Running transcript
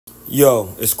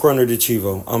Yo, it's Corner de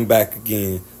Chivo. I'm back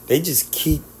again. They just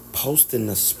keep posting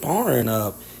the sparring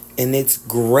up, and it's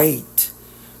great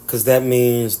because that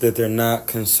means that they're not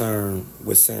concerned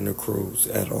with Santa Cruz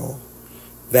at all.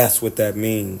 That's what that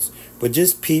means. But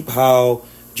just peep how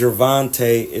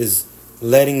Gervonta is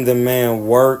letting the man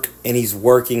work, and he's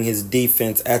working his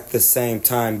defense at the same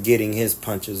time getting his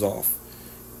punches off.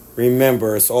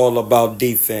 Remember, it's all about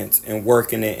defense and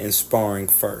working it and sparring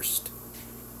first.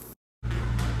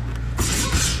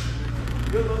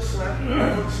 Good little slap,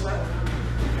 good slap.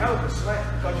 Hell of a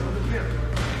slap. Got you in the pimp.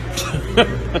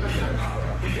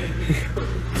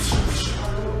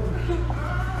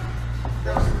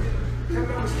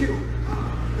 That was cute.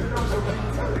 That was okay.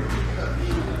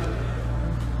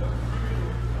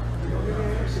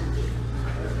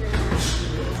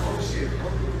 Oh shit.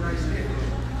 Nice hit.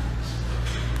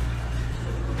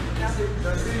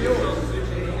 That's it yours.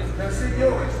 That's it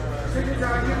yours. Take your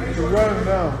time, give me yours. You're running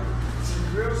now.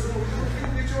 Real soon.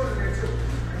 Get yours in there too.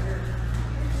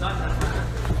 Stop.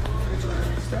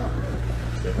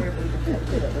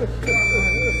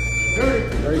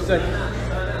 30 seconds.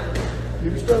 You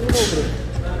be stepping over there.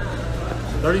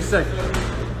 30 seconds.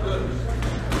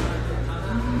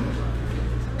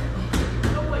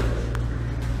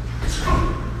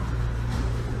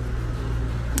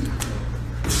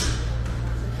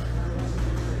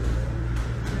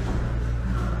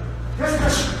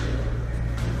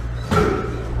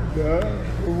 Yeah,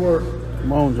 good work.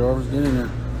 Come on, Jarvis, get in there.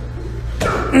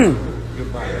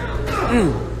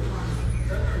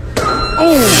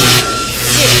 Oh!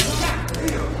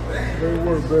 Way to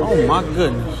work, baby. Oh my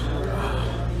goodness.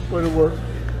 Way to work.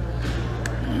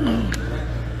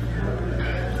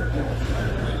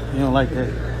 You don't like that.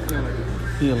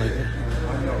 He don't like that.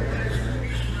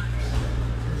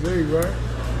 Hey, right?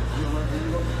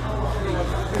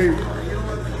 Hey.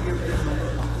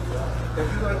 If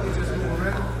you like to just move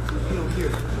around, he don't care.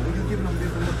 When you giving him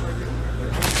different looks like that,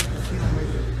 he don't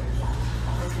make it.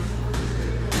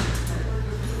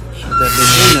 Shut that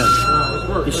thing in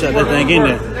there. He shut that thing in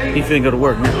there. He finna go to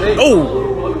work now. Oh!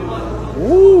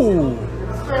 Ooh!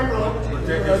 Back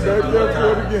there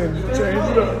for it again. Change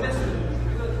it up.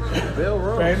 Bell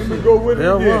run. Change him to go with it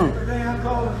Bell again. run.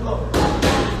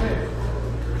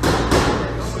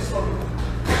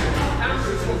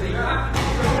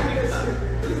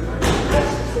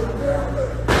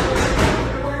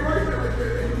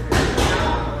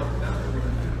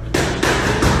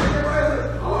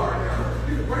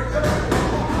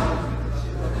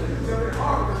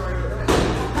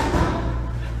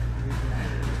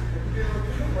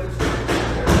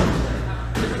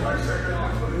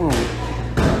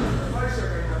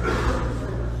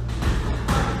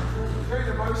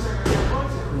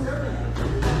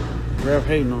 Ref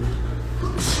hating on him.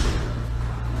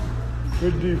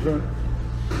 Good defense.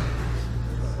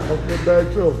 Off that back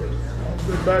toe. Off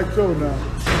that back toe now.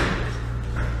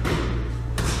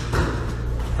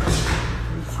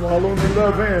 You swallowing the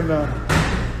left hand now.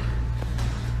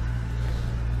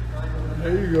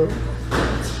 There you go.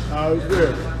 Now it's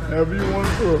there. However you want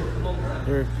to throw it.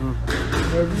 There,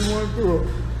 However you want to throw it.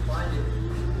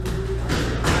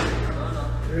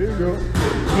 There you go.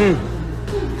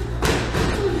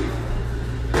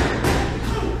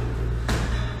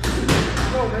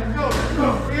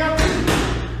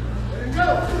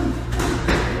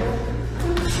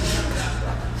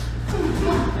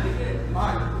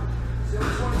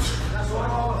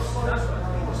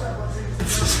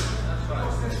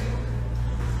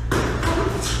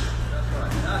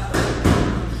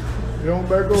 You don't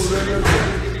back over there.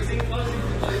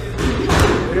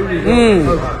 There you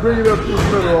go. Bring it up to the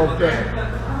middle off that.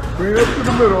 Bring it up to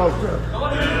the middle off that.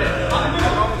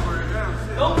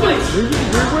 We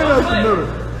went up the middle.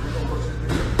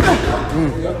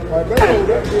 Right back over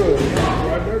that good.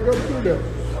 Right back up through there.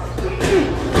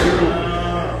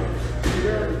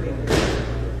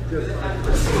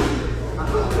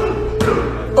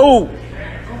 oh!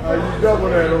 You double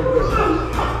that over there.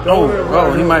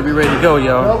 Oh, he might be ready to go,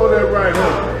 y'all. Double that right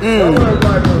hook. Double that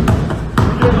right hook.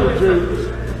 Give it to you.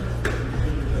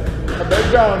 Back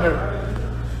down there.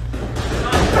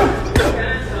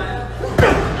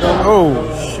 Oh,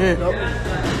 shit.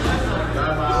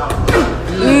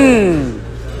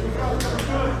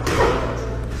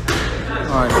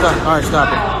 All right, stop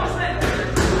it.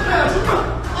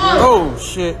 Oh,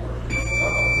 shit.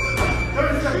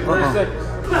 30 seconds.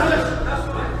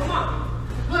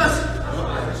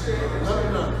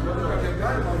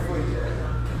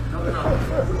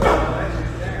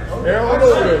 Stay on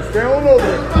over there. Stay on over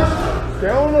there. Stay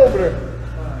on over there.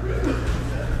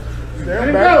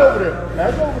 Stay back over there.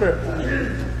 Back over there.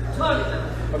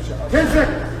 10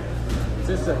 seconds.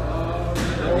 Just a. I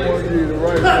don't want to give you the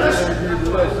right side. I want to give you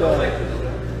the left side.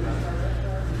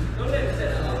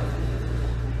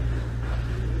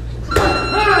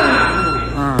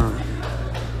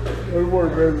 Good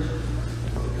work, baby.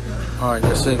 All right,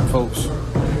 that's it, folks.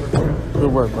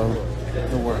 Good work, bro.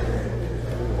 Good work.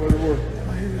 Good work.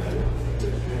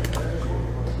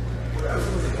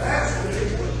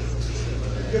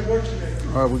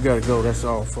 All right, we gotta go. That's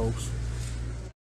all, folks.